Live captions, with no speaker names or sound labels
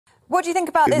What do you think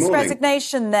about Good this morning.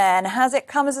 resignation then? Has it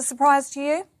come as a surprise to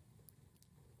you?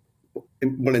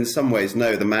 Well, in some ways,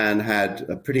 no. The man had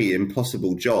a pretty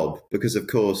impossible job because, of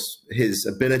course, his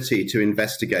ability to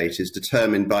investigate is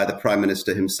determined by the Prime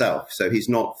Minister himself. So he's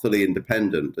not fully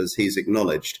independent, as he's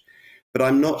acknowledged. But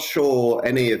I'm not sure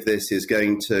any of this is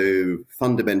going to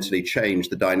fundamentally change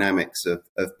the dynamics of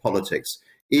politics.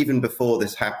 Even before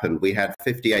this happened, we had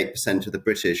 58% of the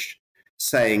British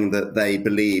saying that they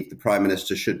believed the Prime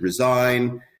Minister should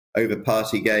resign over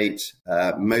Partygate.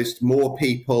 More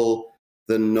people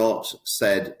than not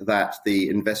said that the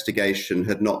investigation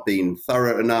had not been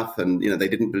thorough enough, and they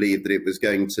didn't believe that it was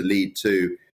going to lead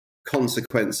to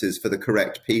consequences for the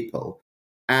correct people.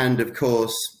 And of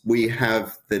course, we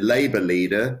have the Labour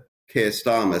leader, Keir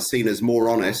Starmer, seen as more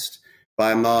honest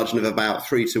by a margin of about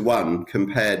 3-1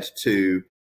 compared to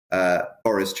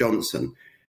Boris Johnson.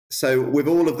 So with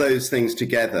all of those things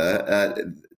together,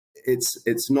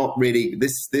 it's not really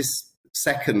this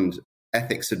second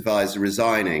ethics advisor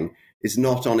resigning is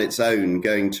not on its own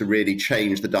going to really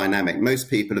change the dynamic. Most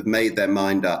people have made their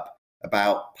mind up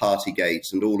about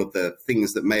Partygate and all of the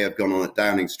things that may have gone on at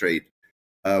Downing Street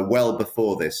well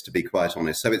before this, to be quite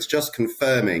honest. So it's just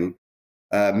confirming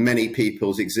many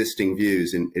people's existing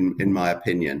views, in my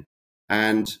opinion.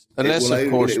 And unless,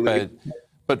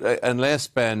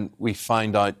 Ben, we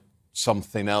find out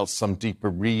something else, some deeper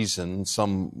reason,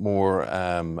 some more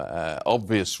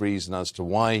obvious reason as to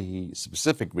why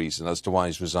specific reason as to why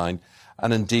he's resigned,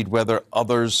 and indeed whether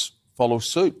others follow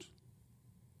suit.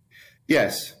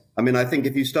 Yes. I mean, I think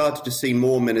if you started to see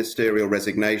more ministerial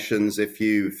resignations, if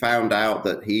you found out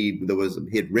that he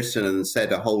had written and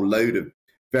said a whole load of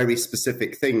very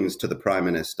specific things to the Prime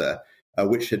Minister,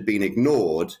 which had been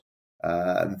ignored,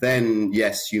 then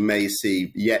yes, you may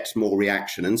see yet more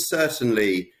reaction. And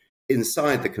certainly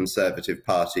inside the Conservative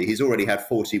Party, he's already had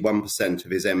 41%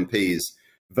 of his MPs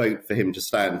vote for him to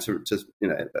stand,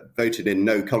 voted in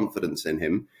no confidence in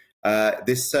him.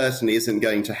 This certainly isn't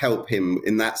going to help him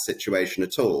in that situation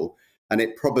at all. And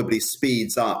it probably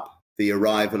speeds up the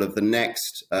arrival of the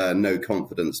next no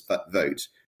confidence vote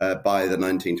by the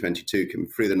 1922,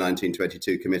 through the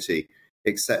 1922 committee,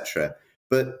 etc.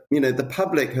 But, the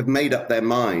public have made up their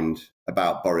mind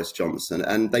about Boris Johnson,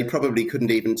 and they probably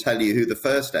couldn't even tell you who the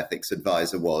first ethics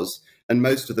advisor was. And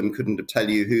most of them couldn't tell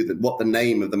you what the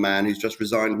name of the man who's just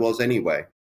resigned was anyway.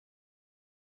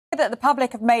 That the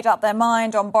public have made up their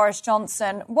mind on Boris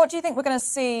Johnson. What do you think we're going to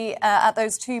see at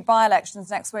those two by-elections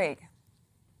next week?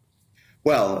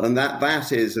 Well, and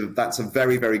that's a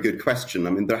very, very good question.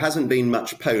 I mean, there hasn't been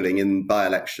much polling in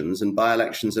by-elections, and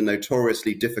by-elections are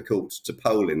notoriously difficult to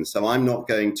poll in. So I'm not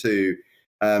going to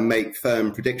make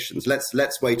firm predictions.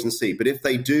 Let's wait and see. But if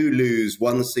they do lose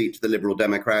one seat to the Liberal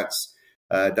Democrats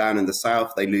down in the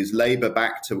south, they lose Labour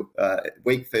back to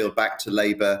Wakefield, back to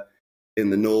Labour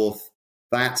in the north,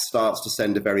 that starts to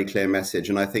send a very clear message.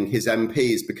 And I think his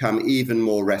MPs become even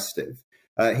more restive.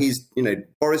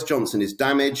 Boris Johnson is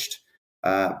damaged.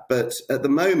 But at the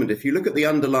moment, if you look at the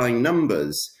underlying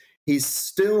numbers, he's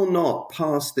still not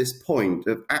past this point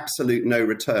of absolute no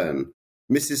return.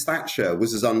 Mrs. Thatcher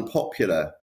was as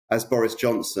unpopular as Boris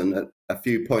Johnson at a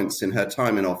few points in her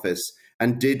time in office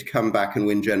and did come back and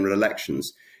win general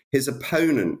elections. His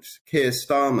opponent, Keir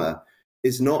Starmer,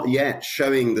 is not yet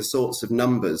showing the sorts of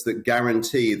numbers that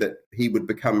guarantee that he would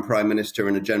become Prime Minister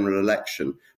in a general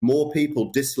election. More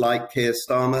people dislike Keir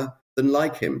Starmer than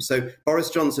like him. So Boris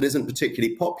Johnson isn't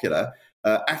particularly popular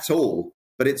at all,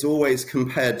 but it's always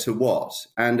compared to what?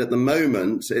 And at the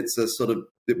moment, it's a sort of,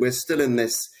 we're still in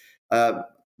this, I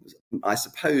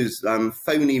suppose,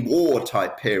 phony war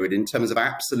type period in terms of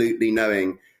absolutely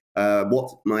knowing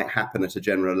what might happen at a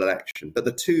general election. But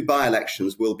the two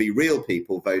by-elections will be real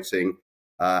people voting,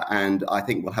 and I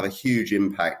think will have a huge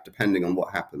impact depending on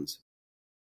what happens.